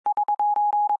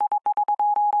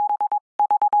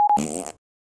Hello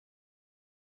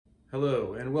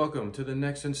and welcome to the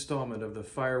next installment of the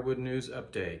Firewood News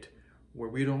Update, where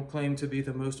we don't claim to be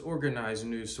the most organized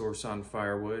news source on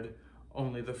firewood,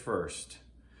 only the first.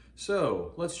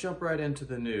 So let's jump right into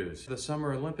the news. The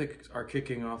Summer Olympics are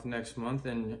kicking off next month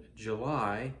in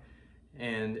July,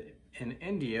 and in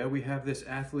India we have this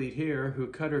athlete here who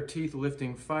cut her teeth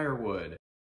lifting firewood.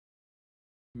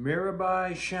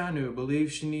 Mirabai Shanu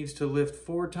believes she needs to lift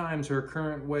 4 times her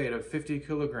current weight of 50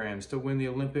 kilograms to win the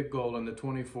Olympic gold in the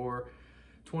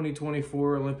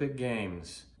 2024 Olympic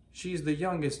Games. She's the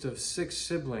youngest of 6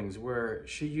 siblings, where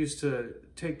she used to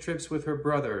take trips with her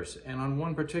brothers, and on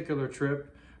one particular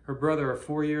trip, her brother,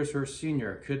 4 years her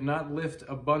senior, could not lift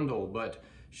a bundle, but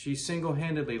she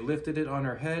single-handedly lifted it on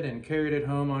her head and carried it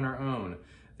home on her own.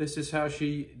 This is how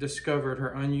she discovered her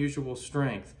unusual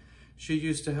strength. She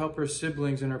used to help her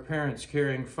siblings and her parents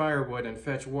carrying firewood and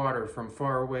fetch water from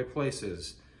faraway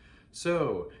places.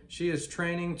 So, she is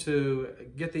training to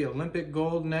get the Olympic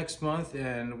gold next month,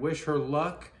 and wish her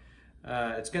luck.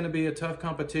 It's going to be a tough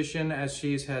competition as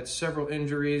she's had several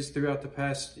injuries throughout the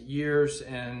past years,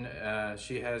 and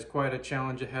she has quite a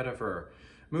challenge ahead of her.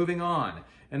 Moving on,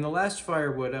 in the last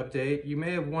Firewood update, you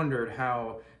may have wondered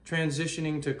how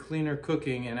transitioning to cleaner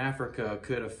cooking in Africa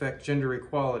could affect gender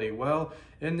equality. Well,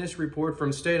 in this report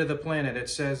from State of the Planet, it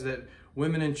says that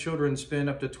women and children spend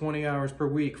up to 20 hours per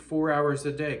week, 4 hours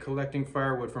a day, collecting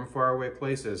firewood from faraway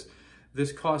places.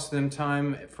 This costs them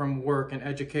time from work and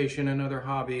education and other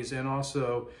hobbies, and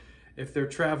also if they're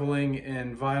traveling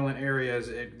in violent areas,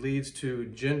 it leads to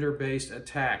gender-based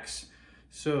attacks.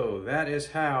 So that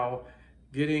is how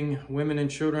getting women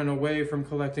and children away from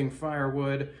collecting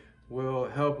firewood will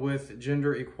help with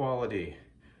gender equality.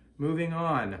 Moving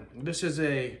on, this is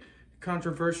a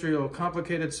controversial,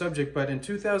 complicated subject, but in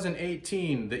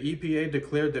 2018, the EPA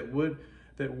declared that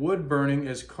wood burning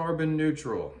is carbon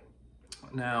neutral.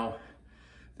 Now,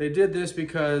 they did this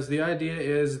because the idea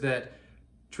is that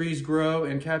trees grow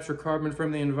and capture carbon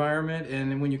from the environment,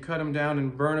 and when you cut them down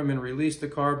and burn them and release the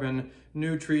carbon,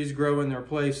 new trees grow in their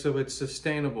place, so it's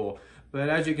sustainable. But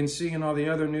as you can see in all the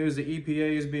other news, the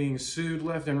EPA is being sued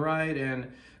left and right, and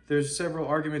there's several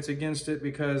arguments against it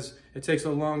because it takes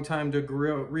a long time to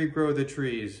regrow the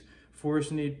trees.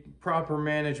 Forests need proper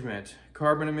management.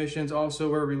 Carbon emissions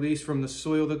also are released from the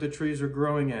soil that the trees are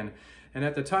growing in. And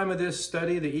at the time of this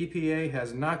study, the EPA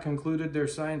has not concluded their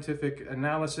scientific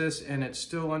analysis, and it's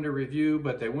still under review,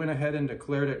 but they went ahead and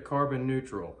declared it carbon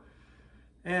neutral.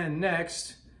 And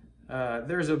next,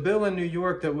 there's a bill in New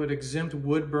York that would exempt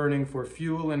wood burning for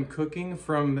fuel and cooking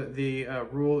from the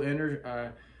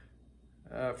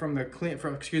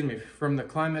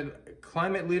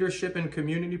Climate Leadership and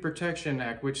Community Protection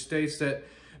Act, which states that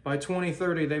by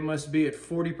 2030 they must be at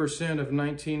 40% of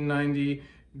 1990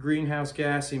 greenhouse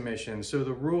gas emissions. So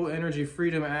the Rural Energy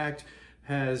Freedom Act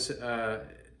has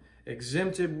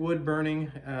exempted wood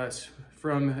burning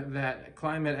from that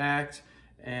Climate Act,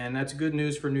 and that's good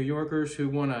news for New Yorkers who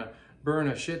want to burn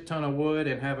a shit ton of wood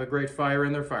and have a great fire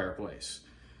in their fireplace.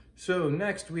 So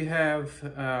next we have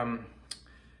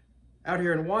out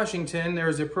here in Washington,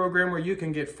 there's a program where you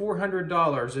can get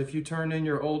 $400 if you turn in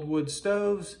your old wood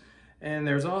stoves. And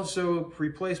there's also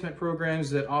replacement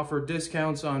programs that offer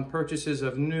discounts on purchases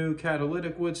of new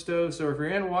catalytic wood stoves. So if you're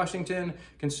in Washington,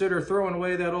 consider throwing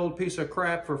away that old piece of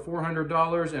crap for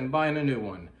 $400 and buying a new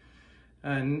one.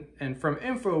 And from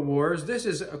InfoWars,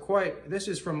 this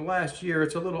is from last year.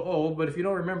 It's a little old, but if you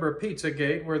don't remember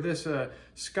Pizzagate, where this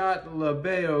Scott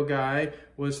LaBeo guy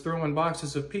was throwing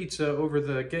boxes of pizza over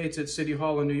the gates at City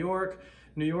Hall in New York.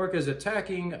 New York is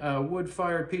attacking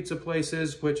wood-fired pizza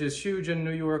places, which is huge in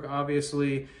New York,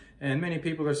 obviously, and many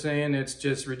people are saying it's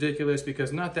just ridiculous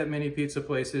because not that many pizza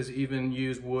places even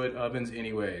use wood ovens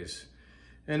anyways.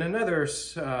 And another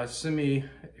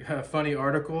semi-funny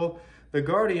article, The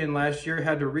Guardian last year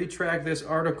had to retract this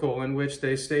article in which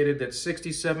they stated that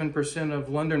 67% of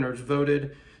Londoners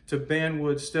voted to ban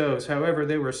wood stoves. However,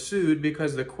 they were sued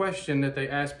because the question that they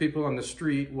asked people on the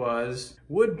street was,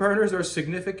 wood burners are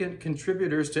significant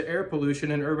contributors to air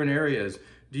pollution in urban areas.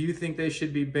 Do you think they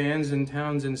should be banned in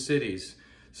towns and cities?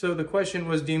 So the question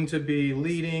was deemed to be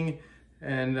leading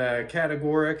and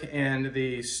categoric, and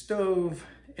the Stove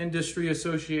Industry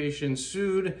Association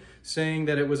sued, saying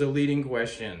that it was a leading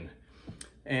question.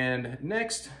 And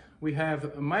next, we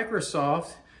have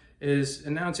Microsoft is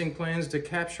announcing plans to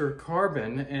capture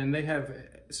carbon, and they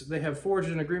have forged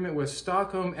an agreement with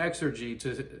Stockholm Exergi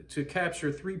to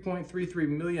capture 3.33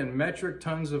 million metric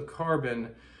tons of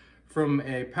carbon from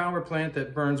a power plant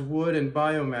that burns wood and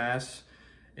biomass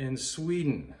in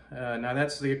Sweden. Now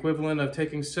that's the equivalent of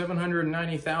taking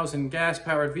 790,000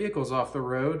 gas-powered vehicles off the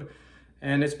road,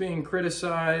 and it's being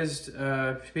criticized.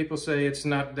 People say it's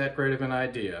not that great of an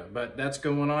idea, but that's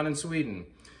going on in Sweden.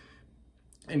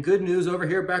 And good news over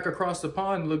here back across the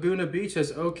pond, Laguna Beach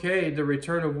has okayed the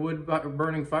return of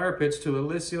wood-burning fire pits to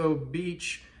Aliso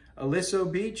Beach.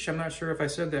 I'm not sure if I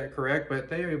said that correct, but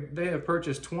they have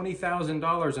purchased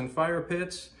 $20,000 in fire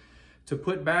pits to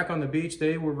put back on the beach.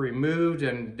 They were removed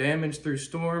and damaged through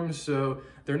storms, so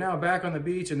they're now back on the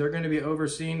beach, and they're going to be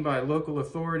overseen by local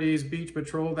authorities, beach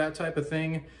patrol, that type of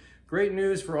thing. Great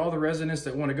news for all the residents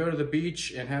that want to go to the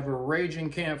beach and have a raging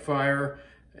campfire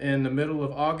in the middle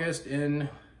of August in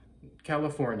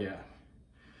California.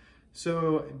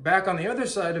 So back on the other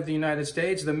side of the United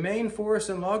States, the Maine Forest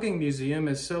and Logging Museum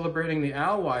is celebrating the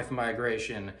alewife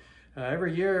migration.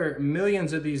 Every year,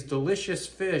 millions of these delicious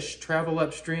fish travel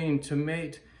upstream to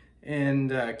mate in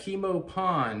Chemo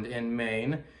Pond in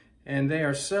Maine, and they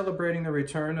are celebrating the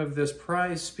return of this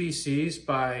prized species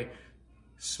by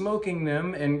smoking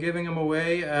them and giving them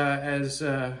away as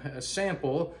a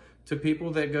sample to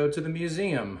people that go to the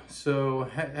museum. So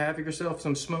have yourself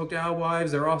some smoked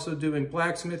alewives. They're also doing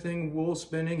blacksmithing, wool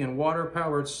spinning, and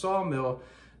water-powered sawmill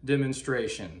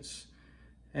demonstrations.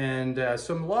 And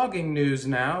some logging news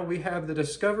now. We have the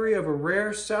discovery of a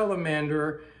rare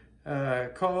salamander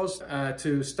calls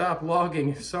to stop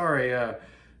logging.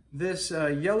 This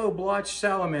yellow blotched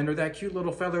salamander, that cute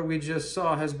little feather we just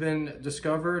saw, has been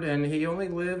discovered, and he only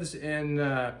lives in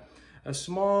a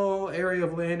small area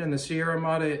of land in the Sierra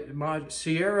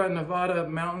Nevada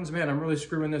mountains. Man, I'm really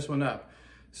screwing this one up.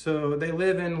 So they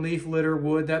live in leaf litter,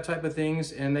 wood, that type of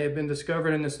things, and they've been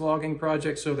discovered in this logging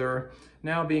project, so they're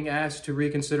now being asked to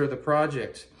reconsider the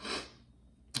project.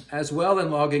 As well,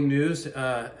 in logging news,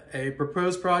 a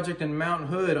proposed project in Mount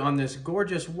Hood on this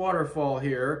gorgeous waterfall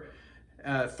here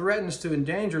threatens to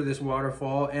endanger this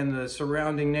waterfall and the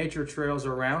surrounding nature trails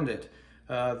around it.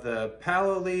 The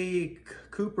Paloli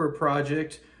Cooper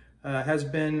project has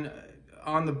been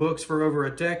on the books for over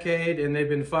a decade, and they've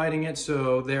been fighting it,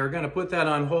 so they're going to put that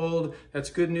on hold.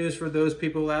 That's good news for those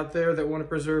people out there that want to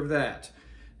preserve that.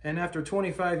 And after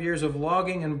 25 years of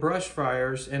logging and brush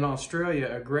fires in Australia,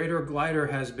 a greater glider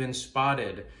has been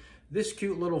spotted. This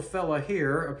cute little fella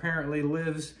here apparently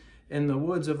lives in the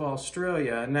woods of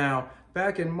Australia. Now,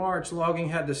 back in March, logging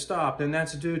had to stop, and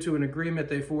that's due to an agreement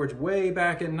they forged way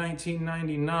back in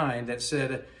 1999 that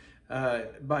said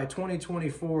by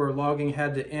 2024, logging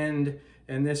had to end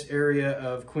in this area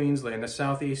of Queensland, the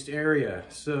southeast area.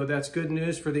 So that's good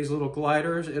news for these little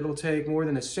gliders. It'll take more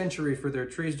than a century for their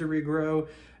trees to regrow,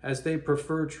 as they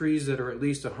prefer trees that are at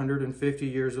least 150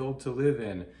 years old to live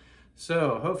in.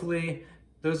 So hopefully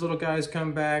those little guys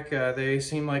come back. They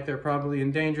seem like they're probably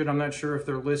endangered. I'm not sure if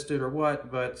they're listed or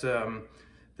what, but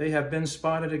they have been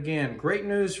spotted again. Great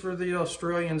news for the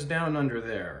Australians down under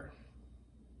there.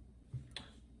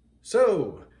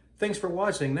 So, thanks for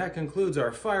watching. That concludes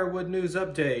our Firewood News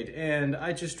Update, and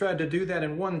I just tried to do that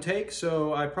in one take,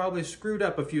 so I probably screwed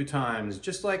up a few times,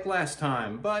 just like last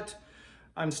time, but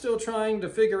I'm still trying to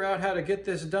figure out how to get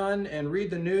this done and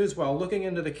read the news while looking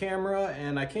into the camera,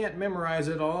 and I can't memorize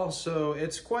it all, so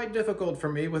it's quite difficult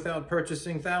for me without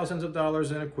purchasing thousands of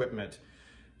dollars in equipment,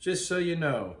 just so you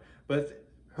know. But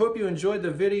hope you enjoyed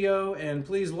the video, and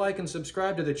please like and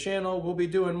subscribe to the channel. We'll be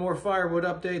doing more Firewood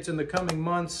updates in the coming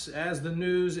months as the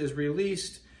news is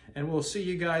released, and we'll see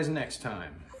you guys next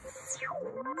time.